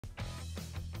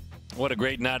What a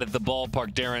great night at the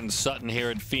ballpark. Darren Sutton here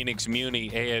at Phoenix Muni.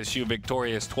 ASU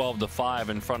victorious 12-5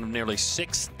 in front of nearly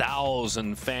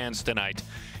 6,000 fans tonight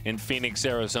in Phoenix,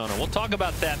 Arizona. We'll talk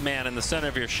about that man in the center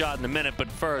of your shot in a minute, but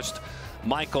first,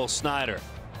 Michael Snyder.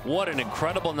 What an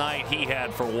incredible night he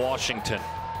had for Washington.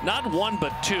 Not one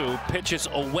but two pitches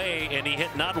away, and he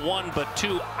hit not one but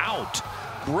two out.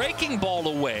 Breaking ball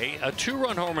away, a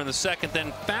two-run homer in the second,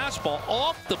 then fastball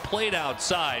off the plate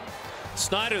outside.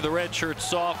 Snyder, the redshirt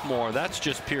sophomore, that's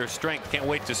just pure strength. Can't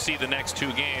wait to see the next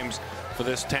two games for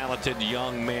this talented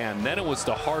young man. Then it was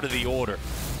the heart of the order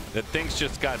that things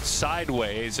just got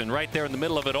sideways, and right there in the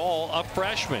middle of it all, a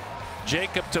freshman,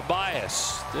 Jacob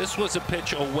Tobias. This was a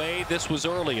pitch away. This was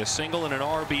early, a single and an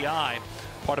RBI,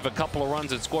 part of a couple of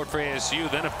runs that scored for ASU.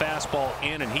 Then a fastball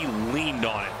in, and he leaned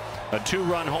on it. A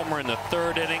two-run homer in the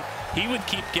third inning. He would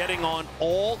keep getting on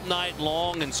all night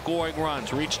long and scoring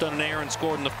runs. Reached on an error and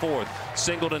scored in the fourth.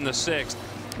 Singled in the sixth.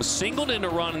 Singled in a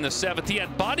run in the seventh. He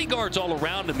had bodyguards all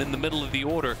around him in the middle of the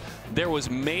order. There was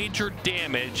major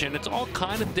damage, and it's all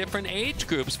kind of different age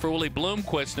groups for Willie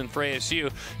Bloomquist and for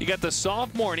ASU. You got the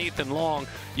sophomore in Ethan Long.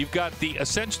 You've got the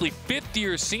essentially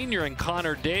fifth-year senior in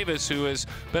Connor Davis, who has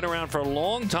been around for a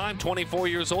long time, 24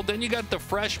 years old. Then you got the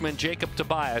freshman, Jacob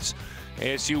Tobias.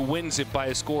 ASU wins it by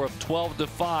a score of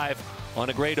 12-5 on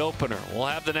a great opener. We'll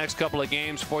have the next couple of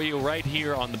games for you right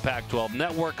here on the Pac-12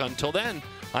 Network. Until then,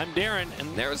 I'm Darren,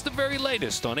 and there's the very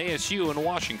latest on ASU in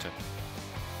Washington.